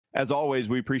As always,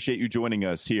 we appreciate you joining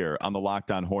us here on the Locked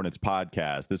On Hornets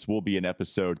podcast. This will be an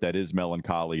episode that is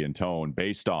melancholy in tone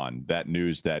based on that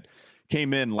news that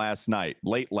came in last night,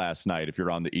 late last night, if you're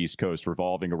on the East Coast,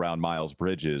 revolving around Miles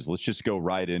Bridges. Let's just go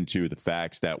right into the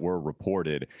facts that were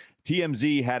reported.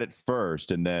 TMZ had it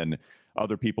first, and then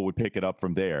other people would pick it up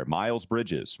from there. Miles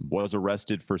Bridges was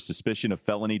arrested for suspicion of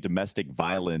felony domestic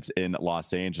violence in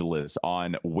Los Angeles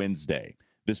on Wednesday.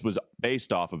 This was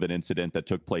based off of an incident that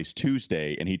took place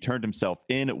Tuesday, and he turned himself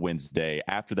in Wednesday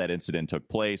after that incident took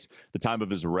place. The time of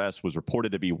his arrest was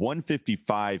reported to be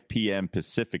 1:55 p.m.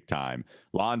 Pacific time.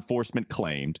 Law enforcement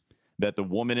claimed that the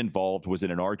woman involved was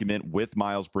in an argument with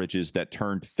Miles Bridges that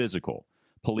turned physical.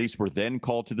 Police were then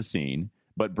called to the scene,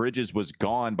 but Bridges was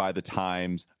gone by the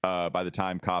time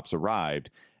cops arrived.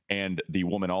 And the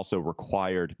woman also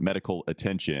required medical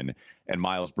attention. And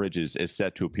Miles Bridges is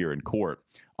set to appear in court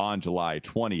on July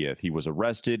 20th. He was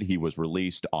arrested. He was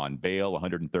released on bail.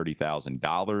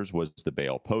 $130,000 was the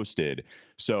bail posted.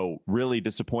 So really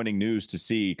disappointing news to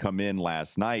see come in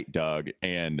last night, Doug.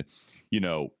 And,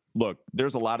 look,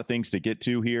 there's a lot of things to get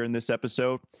to here in this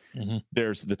episode.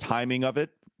 There's the timing of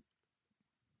it.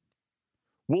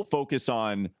 We'll focus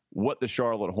on what the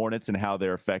Charlotte Hornets and how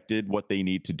they're affected, what they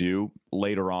need to do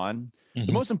later on.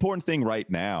 The most important thing right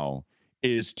now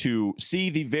is to see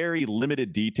the very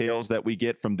limited details that we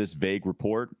get from this vague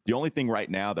report. The only thing right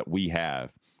now that we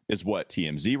have is what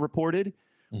TMZ reported.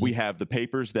 We have the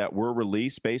papers that were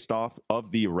released based off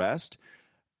of the arrest,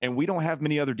 and we don't have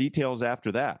many other details after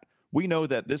that. We know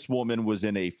that this woman was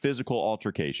in a physical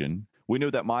altercation. We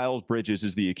know that Miles Bridges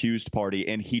is the accused party,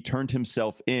 and he turned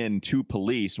himself in to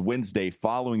police Wednesday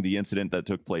following the incident that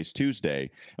took place Tuesday.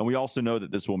 And we also know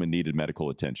that this woman needed medical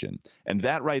attention. And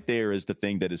that right there is the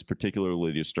thing that is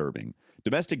particularly disturbing.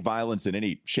 Domestic violence in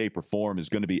any shape or form is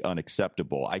going to be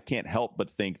unacceptable. I can't help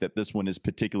but think that this one is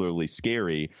particularly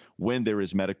scary when there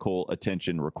is medical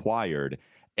attention required.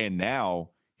 And now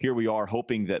here we are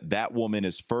hoping that that woman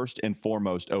is first and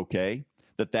foremost okay.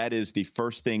 That is the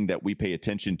first thing that we pay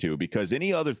attention to, because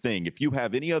any other thing, if you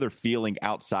have any other feeling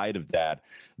outside of that,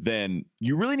 then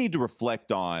you really need to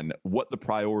reflect on what the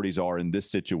priorities are in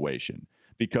this situation,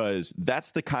 because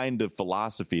that's the kind of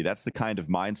philosophy, that's the kind of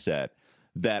mindset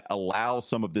that allows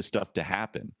some of this stuff to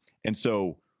happen. And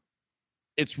so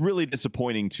it's really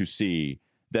disappointing to see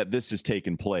that this has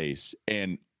taken place,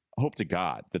 and hope to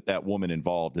God that that woman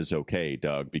involved is okay,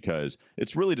 Doug, because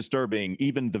it's really disturbing,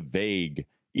 even the vague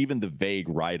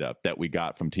write-up that we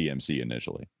got from TMZ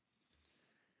initially.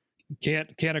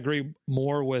 Can't agree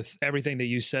more with everything that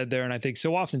you said there. And I think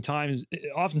so oftentimes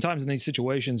in these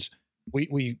situations,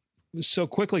 we so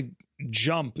quickly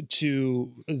jump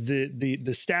to the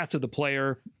stats of the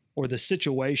player or the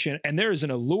situation. And there is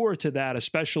an allure to that,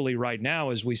 especially right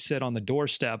now, as we sit on the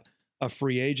doorstep of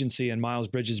free agency and Miles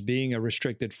Bridges being a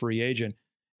restricted free agent.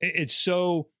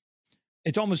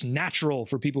 It's almost natural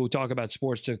for people who talk about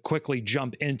sports to quickly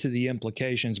jump into the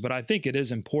implications. But I think it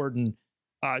is important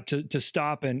to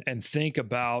stop and think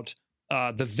about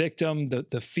the victim,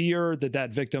 the fear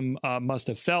that victim must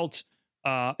have felt,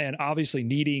 and obviously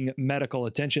needing medical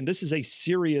attention. This is a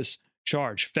serious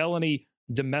charge, felony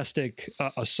domestic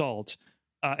assault.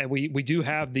 And we do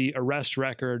have the arrest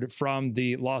record from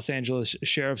the Los Angeles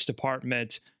Sheriff's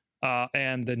Department.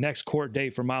 And the next court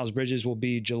date for Miles Bridges will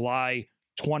be July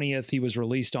 20th. He was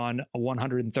released on a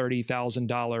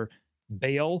 $130,000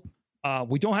 bail.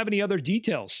 We don't have any other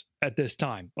details at this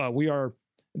time.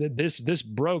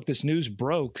 This news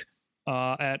broke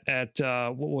at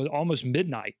almost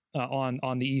midnight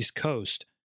on the East Coast,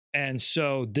 and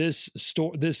so this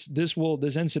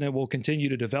incident will continue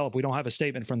to develop. We don't have a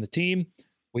statement from the team.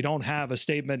 We don't have a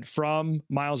statement from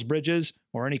Miles Bridges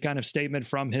or any kind of statement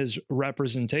from his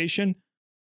representation.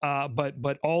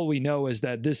 But all we know is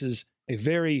that this is a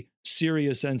very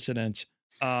serious incident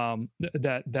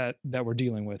that we're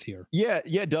dealing with here.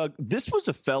 Yeah, Doug, this was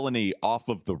a felony off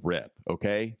of the rip.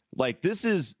 Okay, like this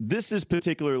is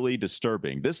particularly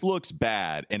disturbing. This looks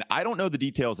bad, and I don't know the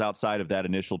details outside of that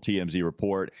initial TMZ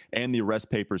report and the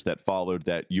arrest papers that followed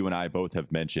that you and I both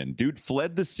have mentioned. Dude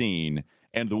fled the scene,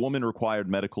 and the woman required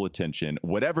medical attention,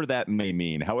 whatever that may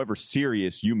mean, however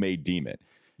serious you may deem it.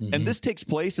 And this takes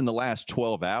place in the last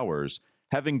 12 hours.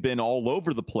 Having been all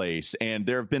over the place, and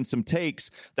there have been some takes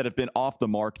that have been off the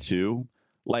mark too.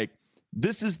 Like,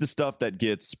 this is the stuff that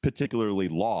gets particularly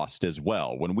lost as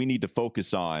well when we need to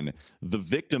focus on the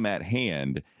victim at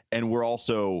hand. And we're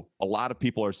also, a lot of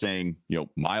people are saying,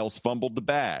 Miles fumbled the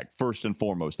bag. First and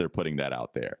foremost, they're putting that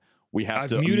out there.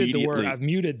 I've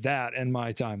muted that in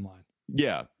my timeline.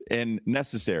 Yeah, and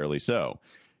necessarily so.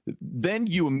 Then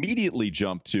you immediately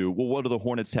jump to, well, what do the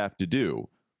Hornets have to do?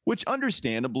 which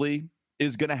understandably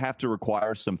is going to have to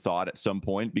require some thought at some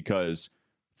point because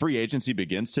free agency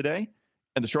begins today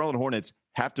and the Charlotte Hornets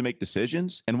have to make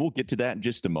decisions. And we'll get to that in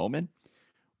just a moment.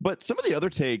 But some of the other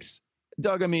takes,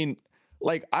 Doug, I mean,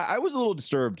 like I was a little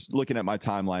disturbed looking at my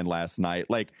timeline last night.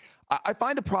 Like I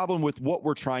find a problem with what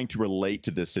we're trying to relate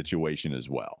to this situation as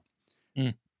well.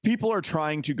 People are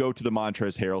trying to go to the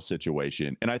Montrezl Harrell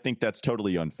situation, and I think that's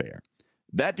totally unfair.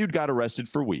 That dude got arrested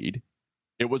for weed.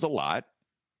 It was a lot,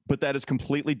 but that is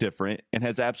completely different and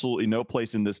has absolutely no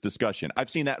place in this discussion. I've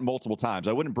seen that multiple times.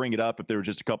 I wouldn't bring it up if there were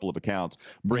just a couple of accounts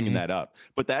bringing that up,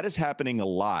 but that is happening a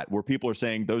lot where people are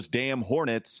saying those damn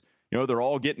Hornets, you know, they're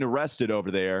all getting arrested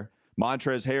over there.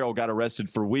 Montrezl Harrell got arrested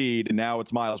for weed, and now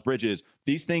it's Miles Bridges.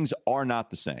 These things are not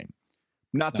the same.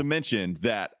 Not to mention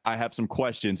that I have some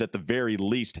questions, at the very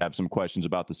least have some questions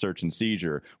about the search and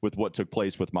seizure with what took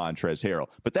place with Montrezl Harrell.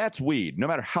 But that's weed. No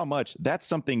matter how much, that's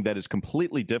something that is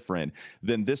completely different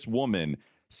than this woman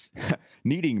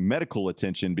needing medical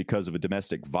attention because of a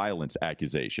domestic violence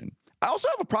accusation. I also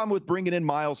have a problem with bringing in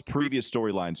Miles' previous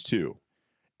storylines too.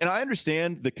 And I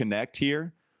understand the connect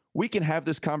here. We can have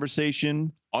this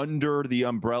conversation under the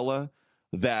umbrella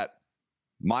that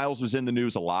Miles was in the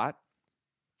news a lot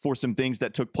for some things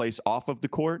that took place off of the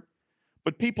court.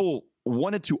 But people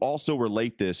wanted to also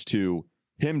relate this to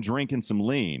him drinking some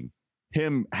lean,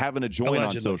 him having a joint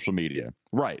on social media.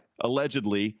 Right.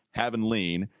 Allegedly having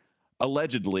lean,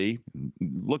 allegedly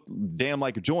look damn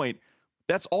like a joint.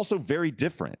 That's also very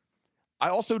different. I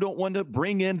also don't want to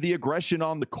bring in the aggression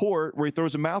on the court where he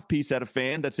throws a mouthpiece at a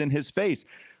fan that's in his face.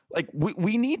 Like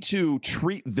we need to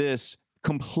treat this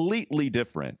completely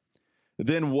different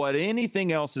than what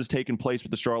anything else has taken place with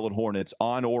the Charlotte Hornets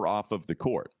on or off of the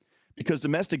court. Because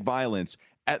domestic violence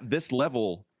at this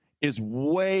level is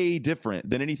way different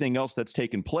than anything else that's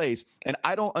taken place. And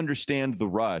I don't understand the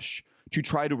rush to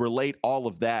try to relate all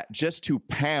of that just to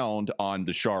pound on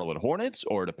the Charlotte Hornets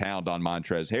or to pound on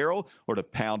Montrezl Harrell or to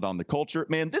pound on the culture.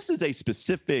 Man, this is a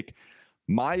specific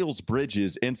Miles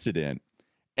Bridges incident.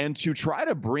 And to try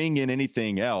to bring in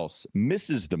anything else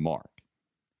misses the mark.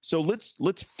 So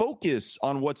let's focus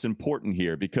on what's important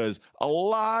here, because a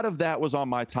lot of that was on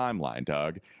my timeline,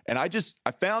 Doug. And I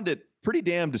found it pretty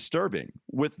damn disturbing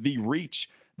with the reach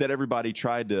that everybody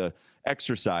tried to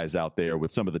exercise out there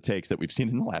with some of the takes that we've seen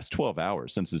in the last 12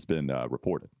 hours since it's been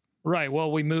reported. Right.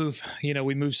 Well, we move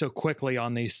so quickly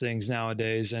on these things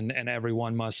nowadays, and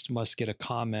everyone must get a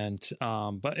comment.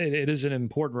 But it is an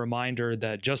important reminder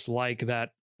that just like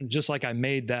I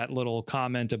made that little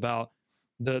comment about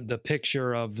the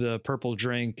picture of the purple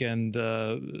drink and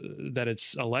that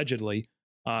it's allegedly,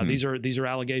 these are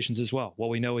allegations as well. What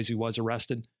we know is he was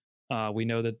arrested. We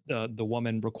know that the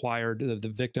woman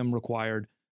the victim required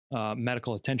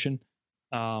medical attention.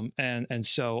 And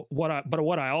so what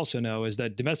I also know is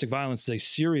that domestic violence is a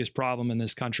serious problem in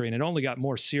this country, and it only got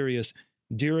more serious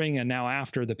during and now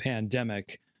after the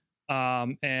pandemic.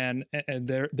 And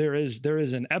there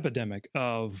is an epidemic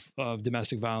of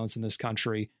domestic violence in this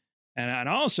country. And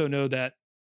I also know that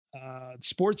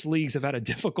sports leagues have had a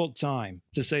difficult time,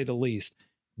 to say the least,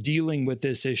 dealing with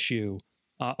this issue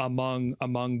among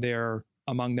their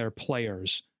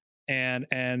players. And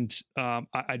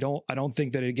I don't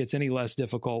think that it gets any less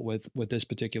difficult with this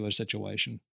particular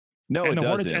situation. No, and it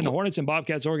doesn't. The Hornets and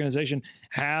Bobcats organization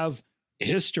have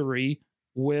history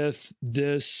with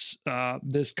this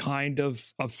kind of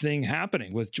thing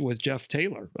happening with Jeff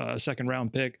Taylor, a second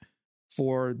round pick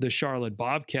for the Charlotte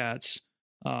Bobcats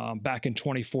back in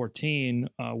 2014,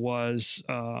 was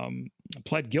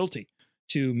pled guilty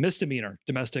to misdemeanor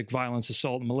domestic violence,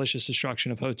 assault, and malicious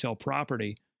destruction of hotel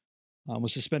property.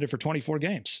 Was suspended for 24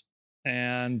 games,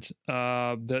 and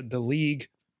the league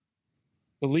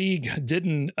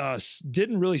didn't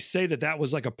really say that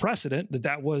was like a precedent,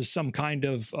 that was some kind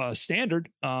of standard,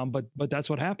 but that's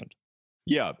what happened.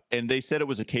 Yeah, and they said it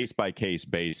was a case-by-case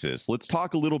basis. Let's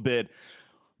talk a little bit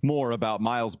more about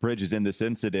Miles Bridges in this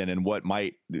incident and what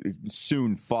might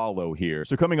soon follow here.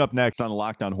 So coming up next on the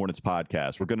Locked On Hornets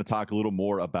podcast, we're going to talk a little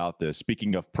more about this.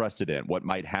 Speaking of precedent, what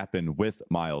might happen with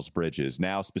Miles Bridges,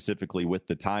 now specifically with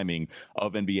the timing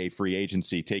of NBA free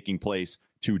agency taking place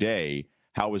today.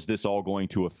 How is this all going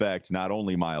to affect not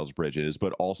only Miles Bridges,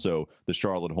 but also the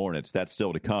Charlotte Hornets? That's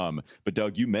still to come. But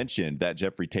Doug, you mentioned that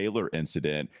Jeffrey Taylor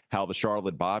incident, how the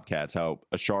Charlotte Bobcats, how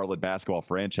a Charlotte basketball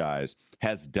franchise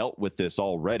has dealt with this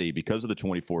already because of the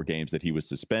 24 games that he was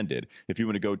suspended. If you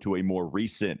want to go to a more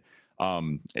recent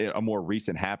A more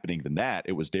recent happening than that,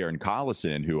 it was Darren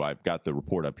Collison, who I've got the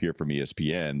report up here from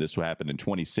ESPN. This happened in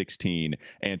 2016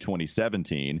 and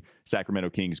 2017. Sacramento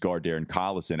Kings guard Darren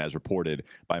Collison, as reported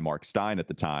by Mark Stein at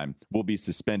the time, will be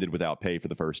suspended without pay for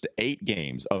the first 8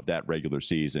 games of that regular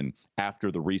season after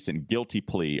the recent guilty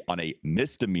plea on a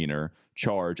misdemeanor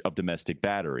charge of domestic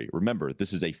battery. Remember,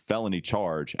 this is a felony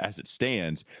charge as it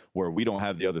stands, where we don't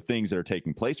have the other things that are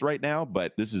taking place right now,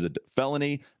 but this is a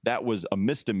felony. That was a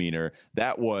misdemeanor.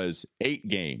 That was 8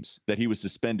 games that he was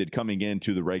suspended coming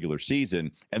into the regular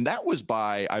season. And that was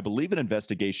by, I believe, an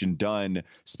investigation done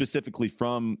specifically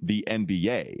from the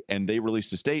NBA. And they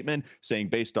released a statement saying,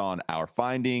 based on our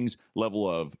findings, level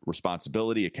of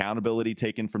responsibility, accountability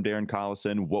taken from Darren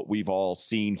Collison, what we've all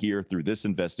seen here through this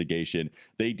investigation,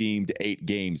 they deemed 8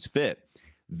 games fit.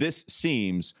 This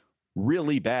seems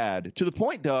really bad, to the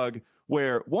point, Doug,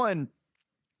 where one,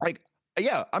 like,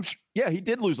 yeah, he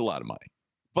did lose a lot of money,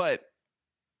 but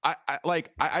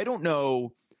I don't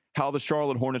know how the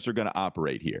Charlotte Hornets are going to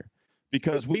operate here,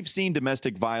 because we've seen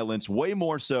domestic violence way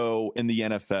more so in the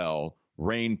NFL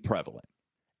reign prevalent.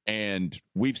 And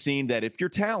we've seen that if your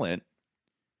talent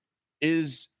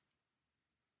is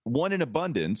one in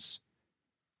abundance,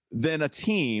 then a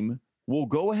team will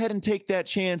go ahead and take that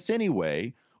chance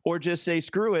anyway, or just say,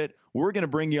 screw it, we're going to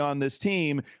bring you on this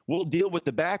team. We'll deal with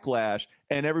the backlash,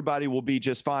 and everybody will be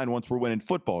just fine once we're winning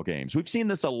football games. We've seen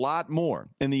this a lot more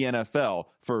in the NFL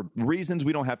for reasons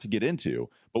we don't have to get into,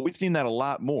 but we've seen that a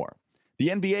lot more. The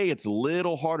NBA, it's a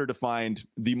little harder to find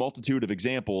the multitude of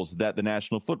examples that the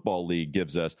National Football League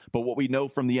gives us. But what we know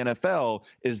from the NFL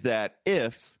is that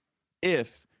if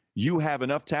you have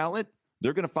enough talent,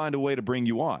 they're going to find a way to bring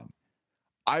you on.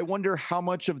 I wonder how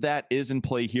much of that is in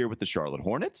play here with the Charlotte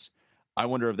Hornets. I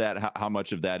wonder if how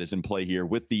much of that is in play here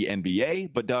with the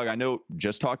NBA. But Doug, I know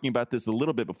just talking about this a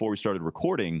little bit before we started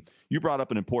recording, you brought up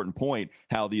an important point,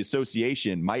 how the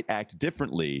association might act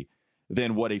differently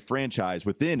than what a franchise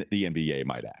within the NBA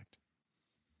might act.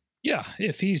 Yeah,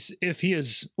 if he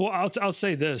is, well, I'll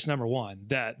say this, number one,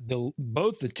 that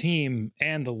both the team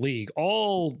and the league,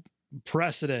 all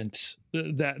precedent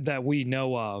that we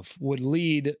know of would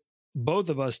lead both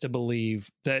of us to believe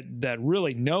that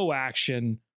really no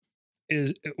action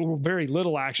is, or very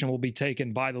little action will be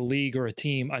taken by the league or a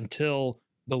team until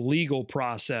the legal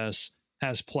process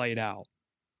has played out.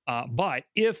 But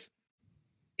if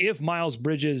Miles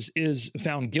Bridges is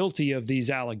found guilty of these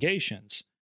allegations,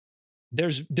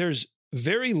 there's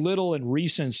very little in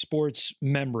recent sports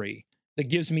memory that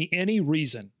gives me any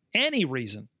reason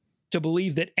to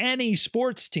believe that any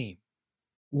sports team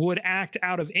would act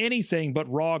out of anything but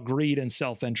raw greed and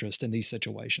self-interest in these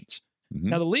situations. Mm-hmm.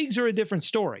 Now, the leagues are a different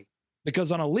story,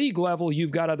 because on a league level,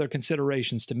 you've got other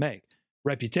considerations to make,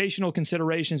 reputational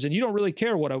considerations, and you don't really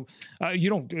care you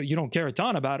don't care a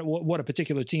ton about it, what a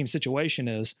particular team situation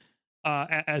is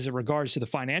as it regards to the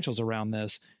financials around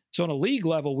this. So on a league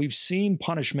level, we've seen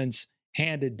punishments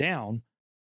handed down,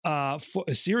 for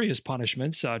serious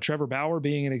punishments. Trevor Bauer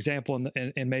being an example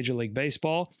in Major League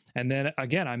Baseball. And then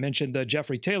again, I mentioned the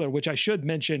Jeffrey Taylor, which I should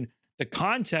mention the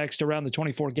context around the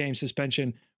 24-game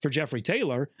suspension for Jeffrey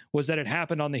Taylor was that it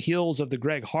happened on the heels of the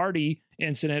Greg Hardy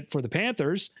incident for the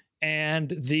Panthers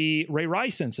and the Ray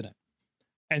Rice incident.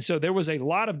 And so there was a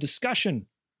lot of discussion.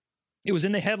 It was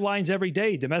in the headlines every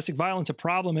day. Domestic violence, a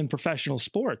problem in professional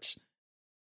sports.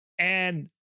 And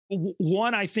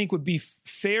one, I think, would be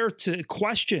fair to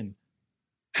question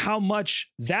how much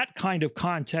that kind of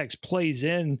context plays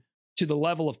in to the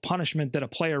level of punishment that a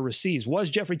player receives. Was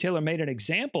Jeffrey Taylor made an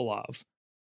example of?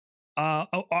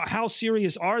 How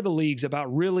serious are the leagues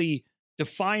about really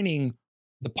defining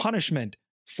the punishment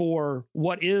for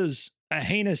what is a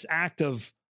heinous act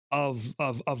of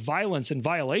violence and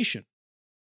violation?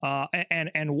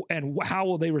 And how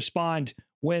will they respond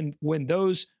when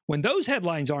those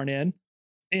headlines aren't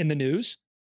in the news?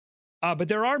 But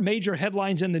there are major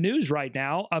headlines in the news right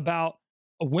now about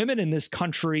women in this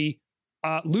country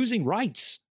losing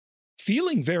rights,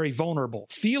 feeling very vulnerable,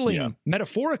 feeling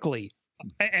metaphorically,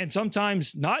 and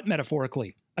sometimes not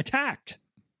metaphorically, attacked.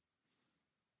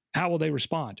 How will they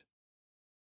respond?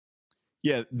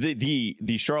 Yeah,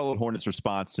 the Charlotte Hornets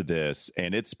response to this,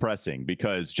 and it's pressing,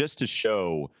 because just to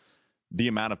show the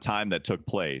amount of time that took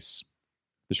place,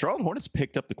 the Charlotte Hornets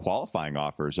picked up the qualifying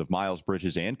offers of Miles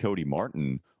Bridges and Cody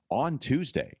Martin on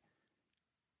Tuesday.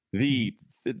 The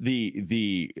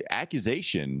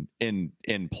accusation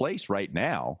in place right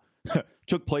now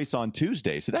took place on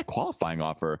Tuesday. So that qualifying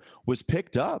offer was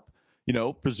picked up,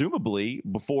 presumably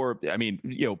before,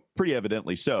 pretty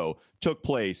evidently so, took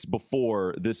place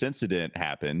before this incident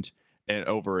happened and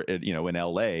over, in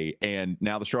LA. And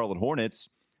now the Charlotte Hornets,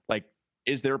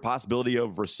 is there a possibility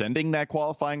of rescinding that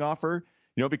qualifying offer?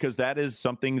 Because that is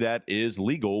something that is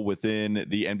legal within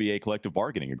the NBA collective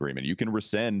bargaining agreement. You can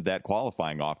rescind that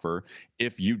qualifying offer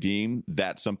if you deem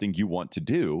that's something you want to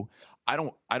do. I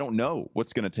don't know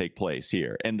what's going to take place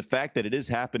here. And the fact that it is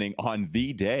happening on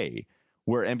the day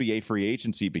where NBA free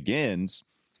agency begins,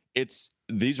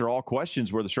 these are all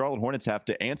questions where the Charlotte Hornets have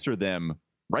to answer them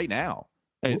right now.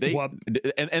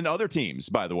 And other teams,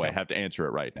 by the way, have to answer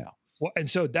it right now. Well, and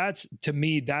so that's, to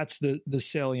me, that's the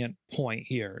salient point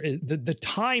here. The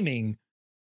timing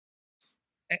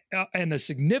and the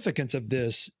significance of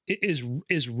this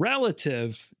is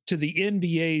relative to the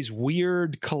NBA's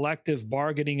weird collective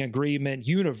bargaining agreement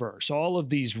universe. All of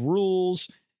these rules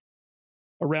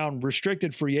around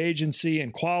restricted free agency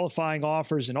and qualifying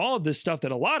offers and all of this stuff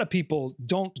that a lot of people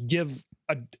don't give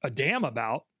a damn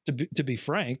about, to be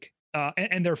frank.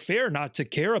 And they're fair not to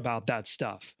care about that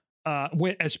stuff.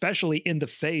 Especially in the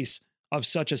face of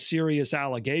such a serious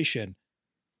allegation.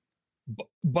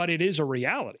 But it is a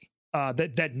reality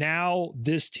that now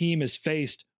this team is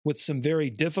faced with some very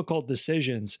difficult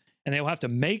decisions, and they'll have to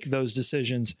make those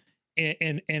decisions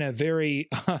in a very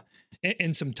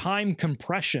in some time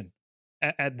compression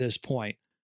at this point.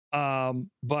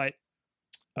 But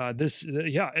this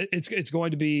is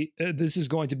going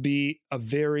to be a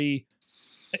very.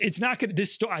 It's not going to,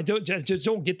 this story, I just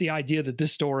don't get the idea that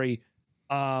this story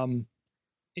ends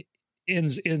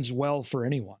well for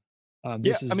anyone.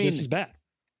 This is bad.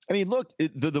 I mean, look,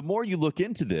 the more you look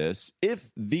into this,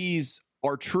 if these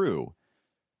are true,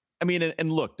 I mean,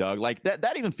 and look, Doug, like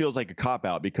that even feels like a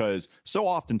cop-out, because so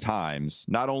oftentimes,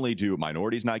 not only do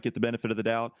minorities not get the benefit of the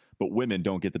doubt, but women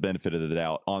don't get the benefit of the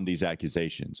doubt on these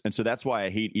accusations. And so that's why I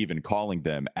hate even calling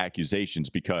them accusations,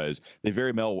 because they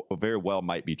very well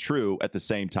might be true. At the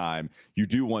same time, you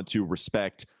do want to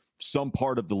respect some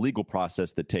part of the legal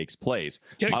process that takes place.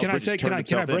 Can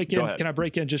I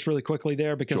break in just really quickly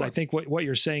there? Because sure. I think what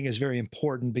you're saying is very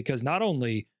important, because not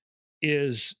only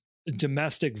is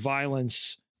domestic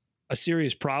violence a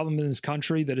serious problem in this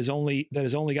country that has only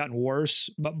gotten worse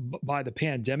by the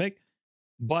pandemic,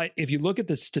 but if you look at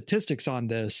the statistics on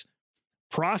this,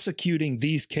 prosecuting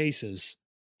these cases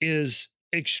is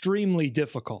extremely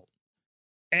difficult.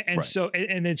 And right. So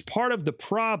it's part of the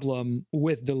problem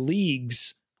with the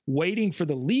leagues waiting for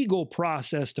the legal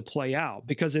process to play out,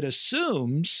 because it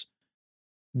assumes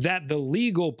that the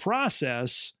legal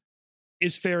process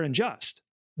is fair and just,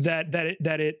 that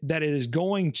it is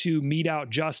going to mete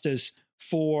out justice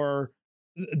for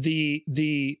the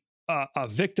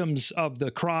victims of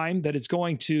the crime, that it's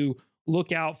going to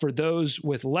look out for those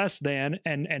with less than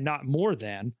and not more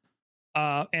than,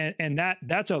 and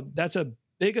that's a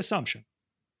big assumption.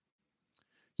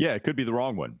 Yeah, it could be the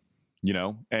wrong one,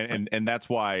 and that's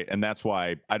why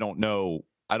I don't know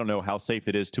how safe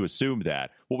it is to assume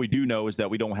that. What we do know is that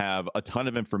we don't have a ton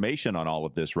of information on all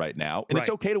of this right now, and It's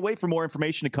okay to wait for more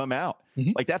information to come out.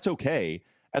 Mm-hmm. Like, that's okay.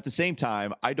 At the same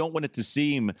time, I don't want it to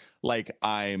seem like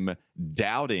I'm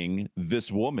doubting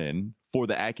this woman for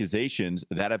the accusations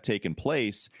that have taken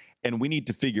place, and we need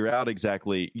to figure out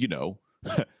exactly,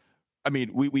 I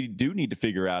mean, we do need to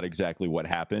figure out exactly what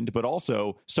happened, but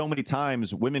also so many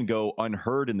times women go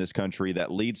unheard in this country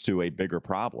that leads to a bigger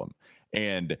problem.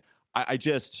 And I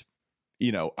just,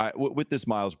 with this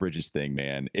Miles Bridges thing,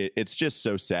 man, it's just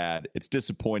so sad. It's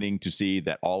disappointing to see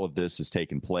that all of this has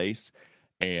taken place,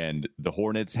 and the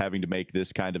Hornets having to make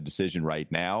this kind of decision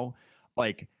right now,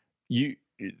 like,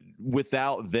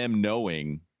 without them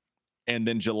knowing, and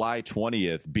then July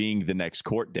 20th being the next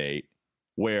court date,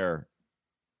 where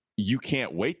you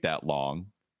can't wait that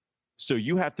long. So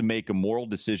you have to make a moral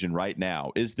decision right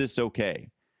now. Is this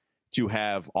okay to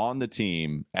have on the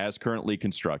team as currently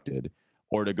constructed,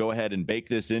 or to go ahead and bake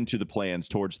this into the plans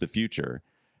towards the future?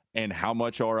 And how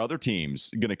much are other teams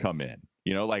going to come in?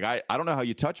 I don't know how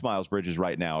you touch Miles Bridges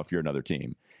right now if you're another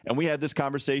team. And we had this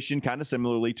conversation kind of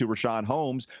similarly to Richaun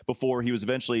Holmes before he was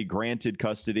eventually granted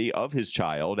custody of his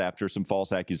child after some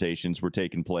false accusations were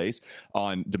taking place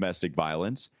on domestic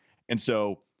violence. And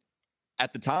so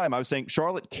at the time, I was saying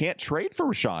Charlotte can't trade for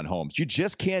Richaun Holmes. You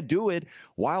just can't do it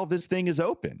while this thing is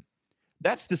open.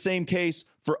 That's the same case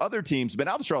for other teams, but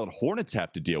now the Charlotte Hornets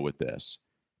have to deal with this.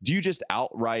 Do you just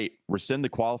outright rescind the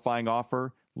qualifying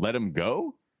offer, let him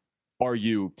go? Are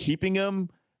you keeping him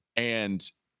and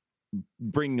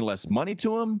bringing less money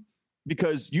to him?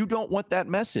 Because you don't want that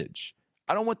message.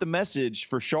 I don't want the message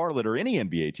for Charlotte or any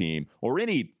NBA team or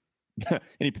any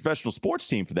professional sports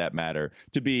team for that matter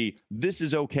to be, this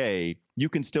is okay. You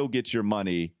can still get your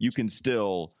money. You can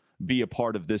still be a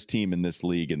part of this team in this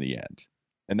league in the end.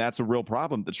 And that's a real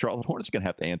problem that Charlotte Hornets are going to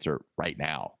have to answer right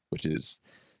now, which is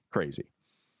crazy.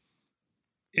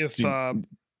 If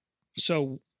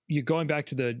so, you going back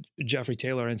to the Jeffrey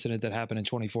Taylor incident that happened in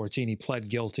 2014, he pled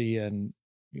guilty and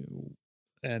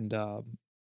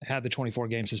had the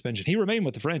 24-game suspension. He remained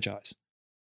with the franchise.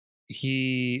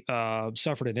 He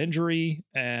suffered an injury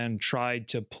and tried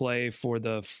to play for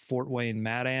the Fort Wayne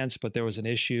Mad Ants, but there was an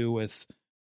issue with,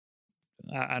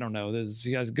 I don't know.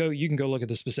 You can go look at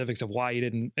the specifics of why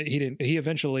he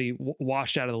eventually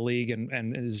washed out of the league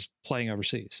and is playing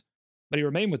overseas, but he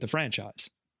remained with the franchise.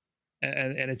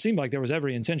 And it seemed like there was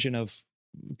every intention of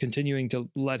continuing to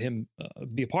let him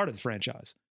be a part of the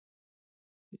franchise.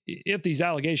 If these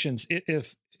allegations,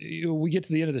 if we get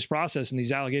to the end of this process and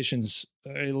these allegations,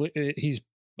 he's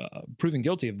proven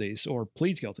guilty of these or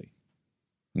pleads guilty,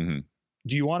 do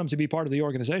you want him to be part of the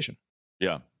organization?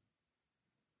 Yeah.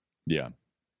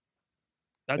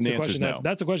 That's the question.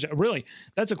 That's a question. Really,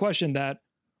 that's a question that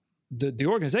the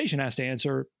organization has to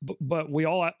answer, but we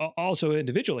all also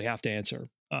individually have to answer.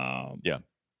 I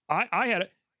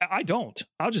don't.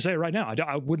 I'll just say it right now.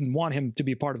 I wouldn't want him to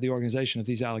be part of the organization if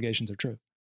these allegations are true.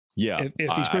 Yeah.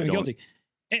 If he's proven guilty.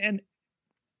 And,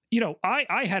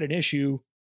 I had an issue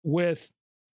with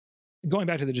going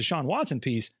back to the Deshaun Watson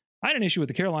piece. I had an issue with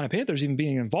the Carolina Panthers even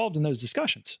being involved in those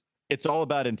discussions. It's all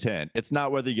about intent. It's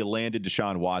not whether you landed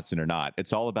Deshaun Watson or not.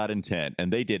 It's all about intent.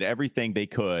 And they did everything they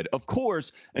could, of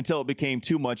course, until it became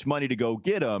too much money to go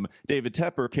get him. David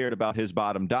Tepper cared about his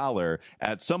bottom dollar.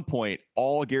 At some point,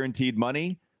 all guaranteed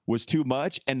money was too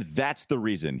much, and that's the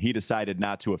reason he decided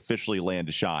not to officially land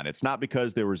Deshaun. It's not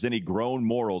because there was any grown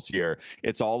morals here.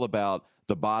 It's all about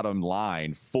the bottom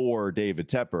line for David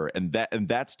Tepper, and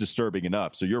that's disturbing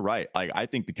enough. So you're right. I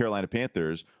think the Carolina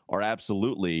Panthers are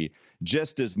absolutely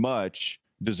just as much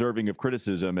deserving of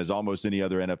criticism as almost any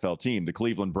other NFL team. The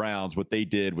Cleveland Browns, what they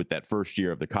did with that first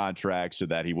year of the contract so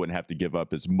that he wouldn't have to give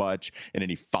up as much and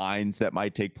any fines that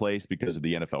might take place because of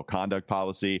the NFL conduct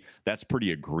policy, that's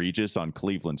pretty egregious on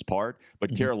Cleveland's part.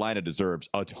 But Carolina deserves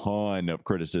a ton of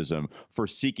criticism for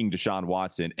seeking Deshaun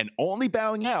Watson and only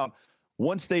bowing out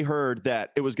once they heard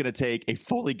that it was going to take a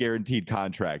fully guaranteed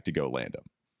contract to go land him.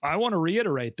 I want to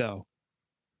reiterate, though,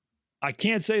 I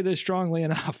can't say this strongly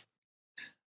enough.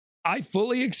 I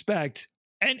fully expect,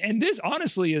 and this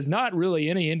honestly is not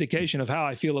really any indication of how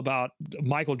I feel about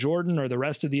Michael Jordan or the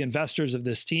rest of the investors of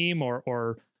this team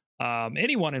or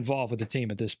anyone involved with the team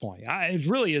at this point. It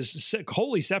really is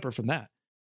wholly separate from that.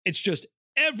 It's just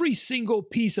every single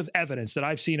piece of evidence that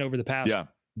I've seen over the past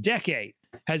decade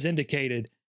has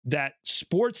indicated that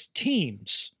sports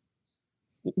teams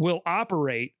will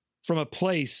operate from a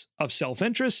place of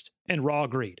self-interest and raw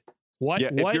greed. What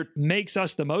makes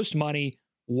us the most money?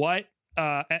 What,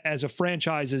 as a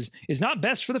franchise, is not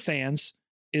best for the fans,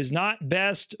 is not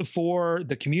best for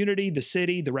the community, the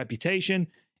city, the reputation.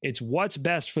 It's what's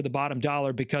best for the bottom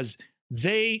dollar because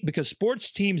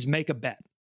sports teams make a bet.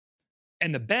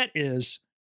 And the bet is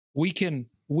we can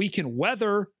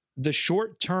weather the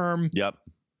short-term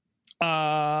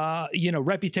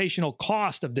reputational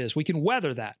cost of this. We can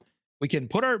weather that. We can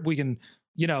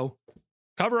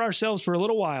cover ourselves for a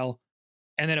little while,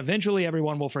 and then eventually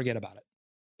everyone will forget about it.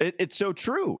 It's so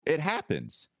true. It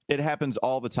happens. It happens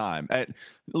all the time.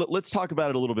 Let's talk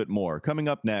about it a little bit more. Coming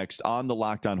up next on the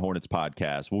Locked On Hornets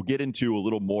podcast, we'll get into a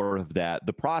little more of that.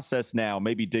 The process now,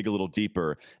 maybe dig a little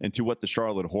deeper into what the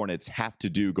Charlotte Hornets have to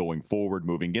do going forward,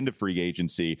 moving into free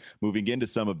agency, moving into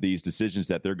some of these decisions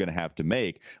that they're going to have to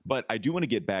make. But I do want to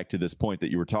get back to this point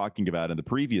that you were talking about in the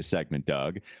previous segment,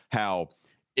 Doug, how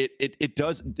it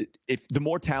does, if the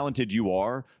more talented you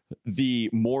are, the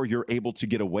more you're able to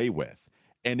get away with.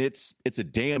 And it's a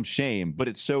damn shame, but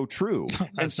it's so true.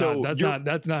 That's not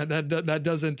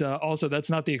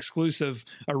the exclusive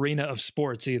arena of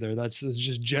sports either. That's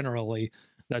just generally,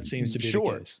 that seems to be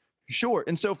the case. Sure.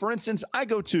 And so, for instance, I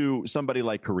go to somebody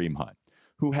like Kareem Hunt,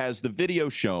 who has the video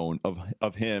shown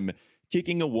of him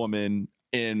kicking a woman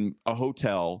in a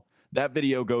hotel. That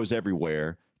video goes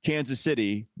everywhere. Kansas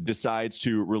City decides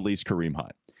to release Kareem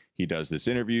Hunt. He does this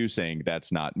interview saying,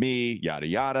 "That's not me," yada,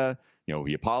 yada.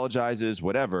 He apologizes,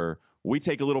 whatever. We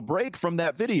take a little break from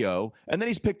that video, and then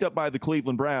he's picked up by the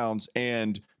Cleveland Browns,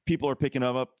 and people are picking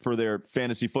him up for their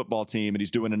fantasy football team, and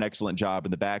he's doing an excellent job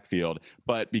in the backfield.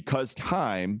 But because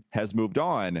time has moved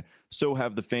on, so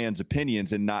have the fans'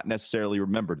 opinions and not necessarily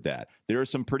remembered that. There are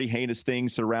some pretty heinous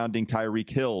things surrounding Tyreek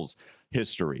Hill's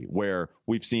history, where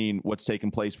we've seen what's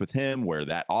taken place with him, where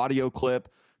that audio clip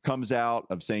comes out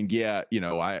of saying,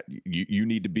 you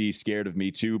need to be scared of me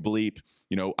too, bleep.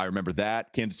 I remember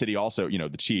that. Kansas City also,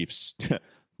 the Chiefs,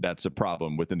 that's a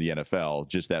problem within the NFL,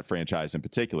 just that franchise in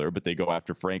particular. But they go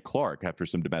after Frank Clark after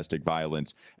some domestic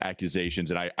violence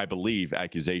accusations. And I believe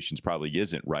accusations probably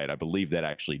isn't right. I believe that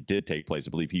actually did take place.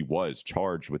 I believe he was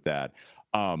charged with that.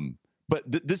 But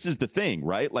this is the thing,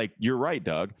 right? Like, you're right,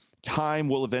 Doug. Time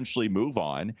will eventually move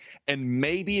on. And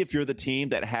maybe if you're the team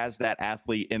that has that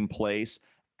athlete in place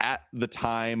at the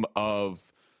time of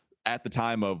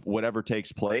whatever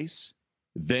takes place,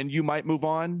 then you might move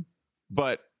on.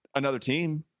 But another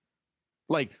team,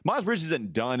 like Miles Bridges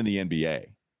isn't done in the NBA.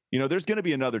 You know, there's going to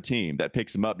be another team that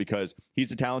picks him up because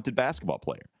he's a talented basketball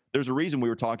player. There's a reason we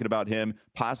were talking about him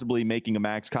possibly making a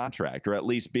max contract, or at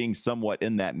least being somewhat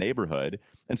in that neighborhood.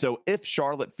 And so if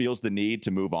Charlotte feels the need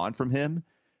to move on from him,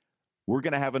 we're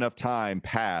going to have enough time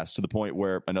pass to the point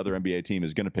where another NBA team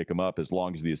is going to pick him up, as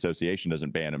long as the association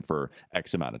doesn't ban him for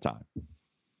X amount of time.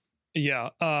 Yeah.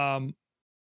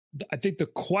 I think the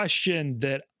question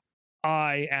that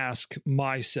I ask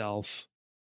myself,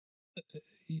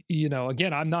 you know,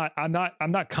 again, I'm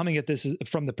not coming at this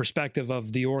from the perspective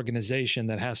of the organization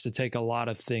that has to take a lot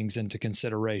of things into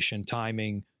consideration,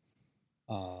 timing,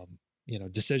 you know,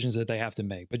 decisions that they have to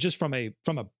make. But just from a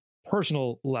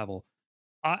personal level,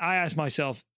 I ask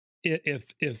myself, if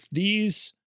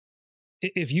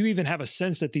you even have a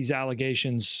sense that these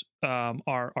allegations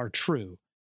are true,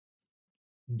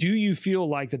 do you feel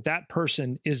like that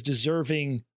person is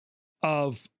deserving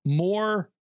of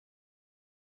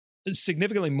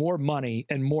significantly more money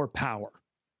and more power?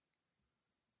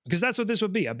 Because that's what this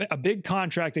would be. A big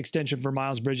contract extension for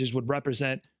Miles Bridges would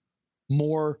represent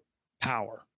more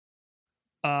power.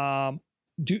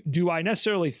 Do I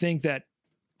necessarily think that,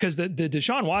 because the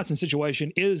Deshaun Watson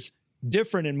situation is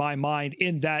different in my mind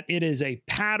in that it is a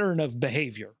pattern of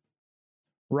behavior,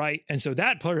 right? And so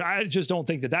that player, I just don't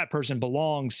think that person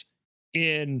belongs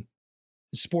in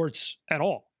sports at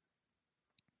all.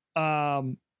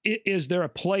 Is there a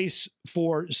place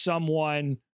for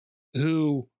someone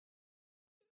who,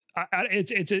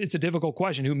 it's a difficult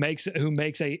question, who makes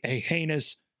a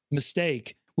heinous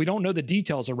mistake? We don't know the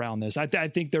details around this. I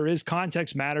think there is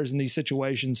context matters in these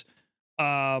situations.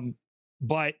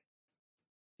 But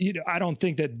you know, I don't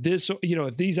think that this, you know,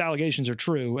 if these allegations are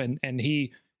true and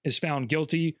he is found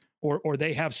guilty, or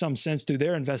they have some sense through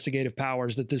their investigative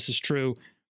powers that this is true,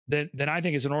 then I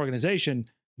think as an organization,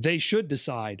 they should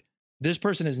decide this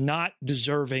person is not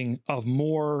deserving of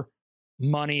more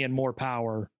money and more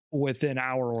power within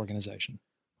our organization.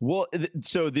 Well,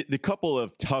 so the couple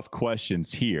of tough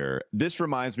questions here. This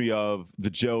reminds me of the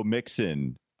Joe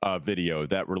Mixon video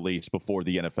that released before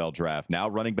the NFL draft. Now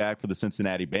running back for the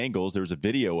Cincinnati Bengals, there was a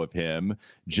video of him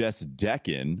just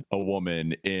decking a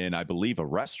woman in, I believe, a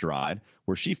restaurant,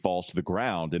 where she falls to the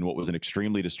ground in what was an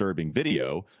extremely disturbing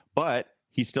video. But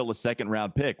he's still a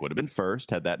second-round pick. Would have been first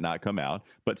had that not come out,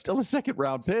 but still a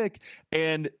second-round pick.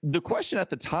 And the question at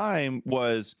the time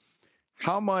was,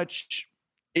 how much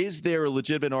is there a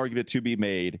legitimate argument to be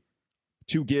made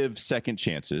to give second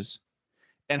chances?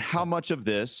 And how much of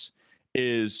this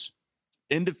is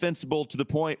indefensible to the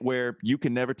point where you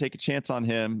can never take a chance on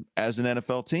him as an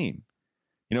NFL team?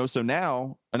 You know, so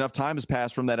now enough time has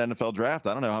passed from that NFL draft.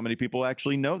 I don't know how many people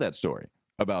actually know that story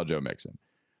about Joe Mixon.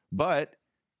 But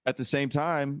at the same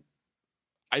time,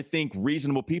 I think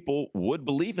reasonable people would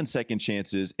believe in second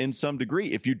chances in some degree.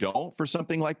 If you don't for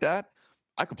something like that,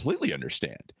 I completely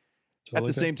understand. Totally.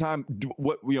 At the same time,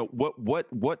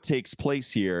 what takes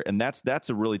place here, and that's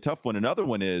a really tough one. Another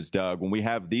one is, Doug, when we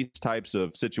have these types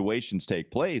of situations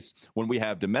take place, when we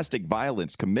have domestic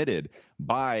violence committed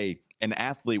by an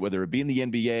athlete, whether it be in the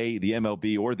NBA, the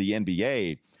MLB, or the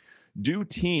NBA, do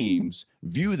teams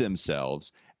view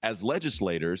themselves as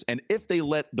legislators? And if they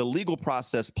let the legal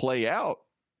process play out,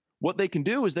 what they can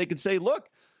do is they can say, look,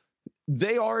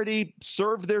 they already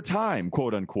served their time,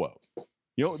 quote unquote.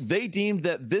 You know, they deemed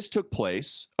that this took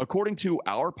place according to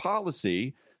our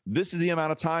policy. This is the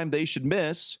amount of time they should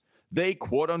miss. They,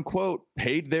 quote unquote,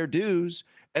 paid their dues,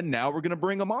 and now we're going to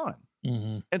bring them on.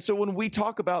 Mm-hmm. And so when we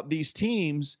talk about these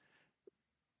teams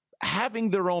having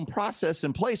their own process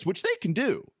in place, which they can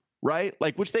do, right?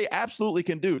 Like, which they absolutely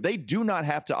can do. They do not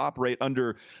have to operate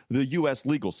under the U.S.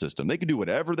 legal system. They can do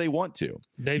whatever they want to.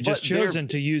 They've just chosen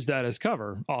to use that as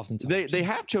cover oftentimes. They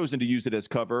have chosen to use it as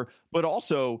cover, but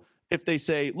also if they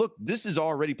say, look, this is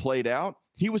already played out.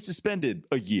 He was suspended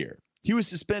a year. He was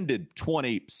suspended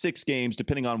 26 games,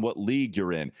 depending on what league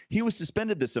you're in. He was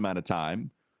suspended this amount of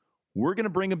time. We're going to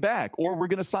bring him back, or we're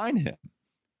going to sign him.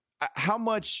 How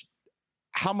much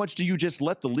do you just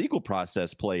let the legal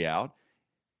process play out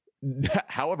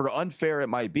however unfair it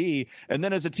might be. And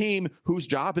then as a team whose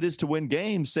job it is to win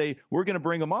games, say, we're going to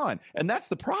bring them on. And that's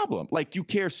the problem. Like, you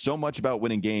care so much about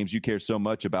winning games. You care so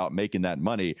much about making that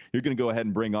money. You're going to go ahead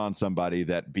and bring on somebody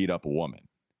that beat up a woman.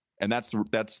 And that's,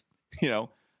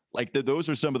 like those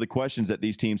are some of the questions that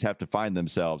these teams have to find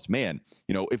themselves. Man,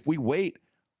 if we wait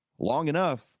long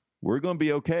enough, we're going to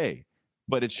be okay.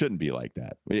 But it shouldn't be like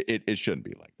that. It shouldn't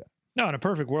be like that. No, in a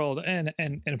perfect world, and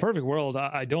in a perfect world,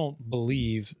 I don't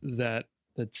believe that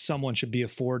someone should be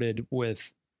afforded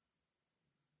with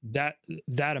that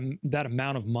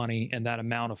amount of money and that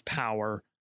amount of power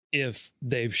if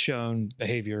they've shown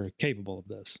behavior capable of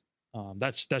this.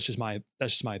 That's just my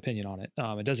opinion on it.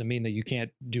 It doesn't mean that you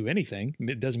can't do anything.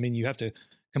 It doesn't mean you have to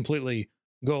completely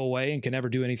go away and can never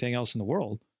do anything else in the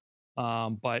world.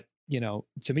 But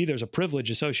to me, there's a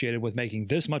privilege associated with making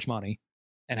this much money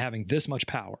and having this much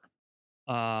power.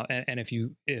 And if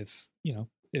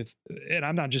and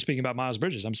I'm not just speaking about Miles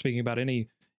Bridges, I'm speaking about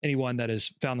anyone that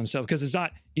has found themselves, because it's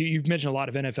not, you've mentioned a lot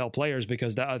of NFL players,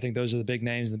 because I think those are the big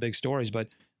names and the big stories, but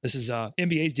this is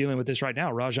NBA's dealing with this right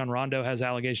now. Rajon Rondo has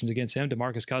allegations against him.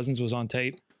 DeMarcus Cousins was on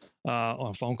tape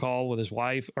on a phone call with his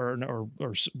wife or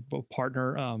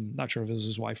partner. Not sure if it was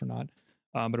his wife or not,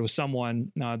 but it was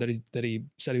someone that he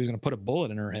said he was going to put a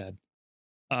bullet in her head.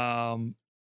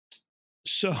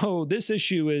 So this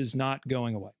issue is not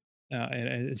going away,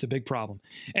 and it's a big problem.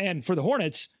 And for the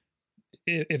Hornets,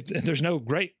 if there's no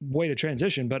great way to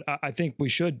transition, but I think we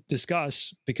should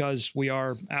discuss, because we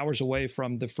are hours away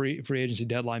from the free agency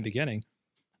deadline beginning.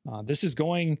 This has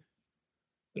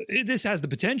the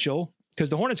potential, because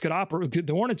the Hornets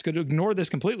could ignore this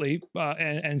completely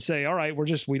and say, all right,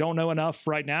 we don't know enough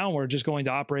right now. We're just going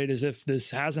to operate as if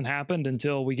this hasn't happened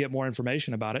until we get more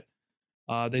information about it.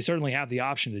 They certainly have the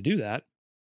option to do that.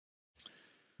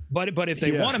 But if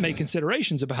they want to make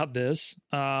considerations about this,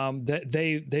 they're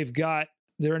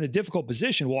in a difficult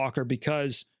position, Walker,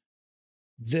 because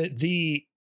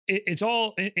it's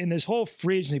all in this whole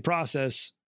free agency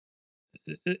process.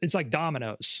 It's like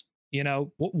dominoes.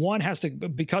 One has to,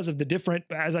 because of the different,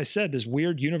 as I said, this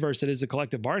weird universe that is the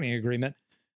collective bargaining agreement.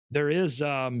 There is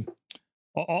there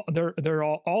are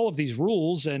all of these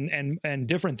rules and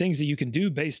different things that you can do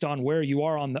based on where you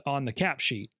are on the cap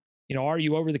sheet. Are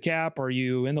you over the cap? Are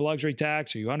you in the luxury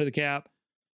tax? Are you under the cap?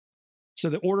 So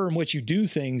the order in which you do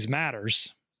things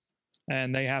matters.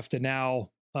 And they have to now,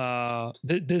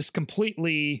 this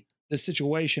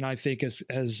situation, I think,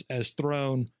 has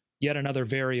thrown yet another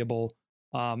variable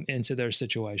into their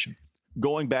situation.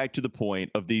 Going back to the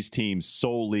point of these teams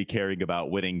solely caring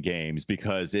about winning games,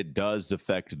 because it does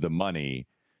affect the money,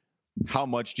 how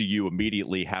much do you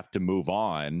immediately have to move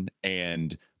on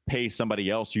and pay somebody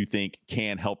else you think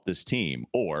can help this team,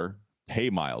 or pay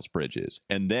Miles Bridges?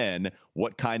 And then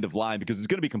what kind of line, because it's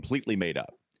going to be completely made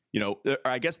up.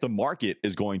 I guess the market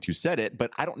is going to set it,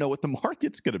 but I don't know what the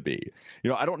market's going to be.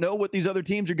 I don't know what these other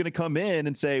teams are going to come in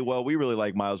and say, well, we really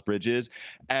like Miles Bridges.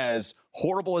 As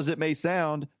horrible as it may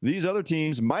sound, these other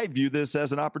teams might view this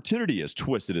as an opportunity, as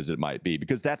twisted as it might be,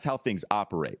 because that's how things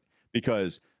operate.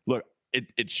 Because look,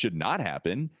 it should not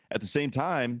happen. At the same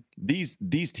time, these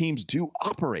teams do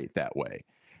operate that way.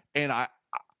 And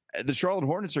the Charlotte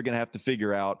Hornets are going to have to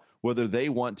figure out whether they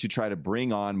want to try to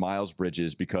bring on Miles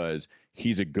Bridges because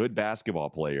he's a good basketball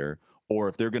player, or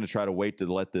if they're going to try to wait to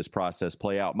let this process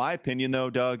play out. My opinion, though,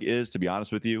 Doug, is, to be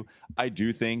honest with you, I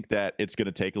do think that it's going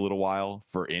to take a little while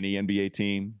for any NBA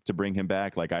team to bring him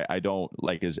back. Like, I don't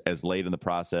like as late in the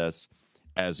process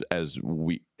as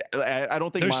we. I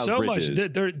don't think there's Miles Bridges.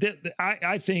 Much.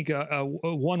 I think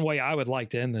one way I would like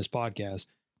to end this podcast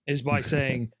is by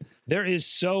saying there is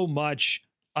so much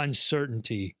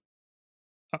uncertainty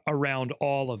around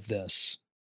all of this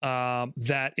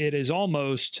that it is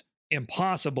almost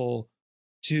impossible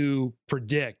to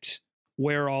predict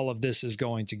where all of this is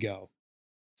going to go.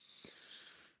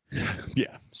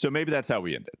 Yeah. So maybe that's how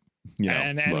we end it.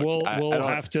 We'll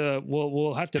have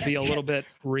to be a little bit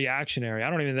reactionary. I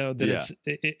don't even know that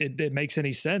it makes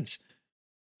any sense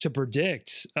to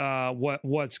predict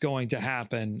what's going to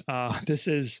happen. This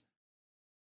is,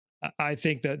 I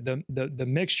think that the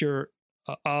mixture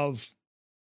of,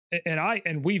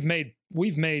 and we've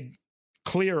made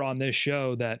clear on this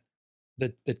show that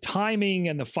the timing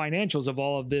and the financials of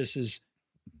all of this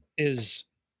is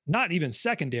not even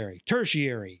secondary,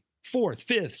 tertiary, fourth,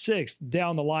 fifth, sixth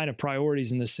down the line of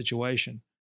priorities in this situation.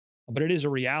 But it is a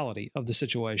reality of the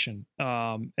situation.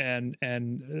 We'll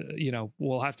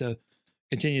have to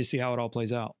continue to see how it all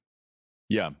plays out.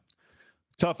 Yeah.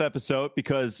 Tough episode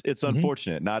because it's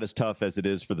unfortunate, not as tough as it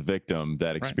is for the victim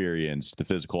that experienced the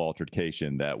physical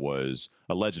altercation that was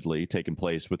allegedly taking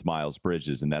place with Miles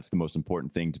Bridges. And that's the most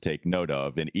important thing to take note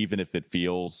of. And even if it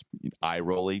feels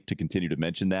eye-rolly to continue to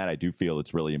mention that, I do feel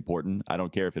it's really important. I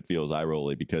don't care if it feels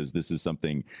eye-rolly, because this is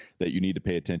something that you need to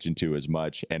pay attention to as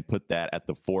much and put that at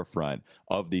the forefront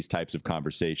of these types of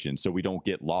conversations so we don't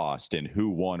get lost in who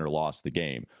won or lost the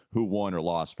game, who won or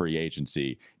lost free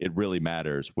agency. It really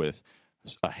matters with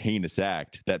a heinous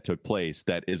act that took place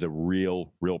that is a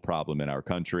real problem in our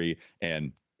country,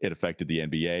 and it affected the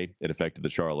NBA, it affected the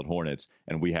Charlotte Hornets,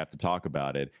 and we have to talk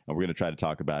about it, and we're going to try to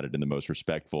talk about it in the most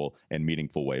respectful and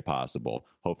meaningful way possible.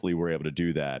 Hopefully we're able to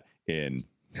do that in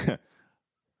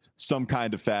some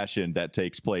kind of fashion that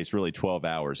takes place really 12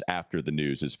 hours after the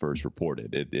news is first reported.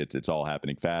 It's all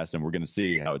happening fast, and we're going to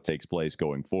see how it takes place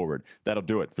going forward. That'll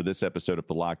do it for this episode of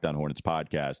the Locked On Hornets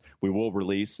podcast. We will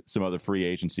release some other free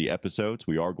agency episodes.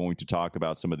 We are going to talk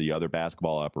about some of the other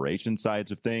basketball operation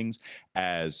sides of things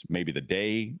as maybe the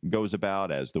day goes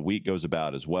about, as the week goes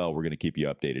about as well. We're going to keep you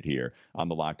updated here on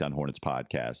the Locked On Hornets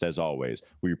podcast. As always,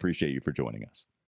 we appreciate you for joining us.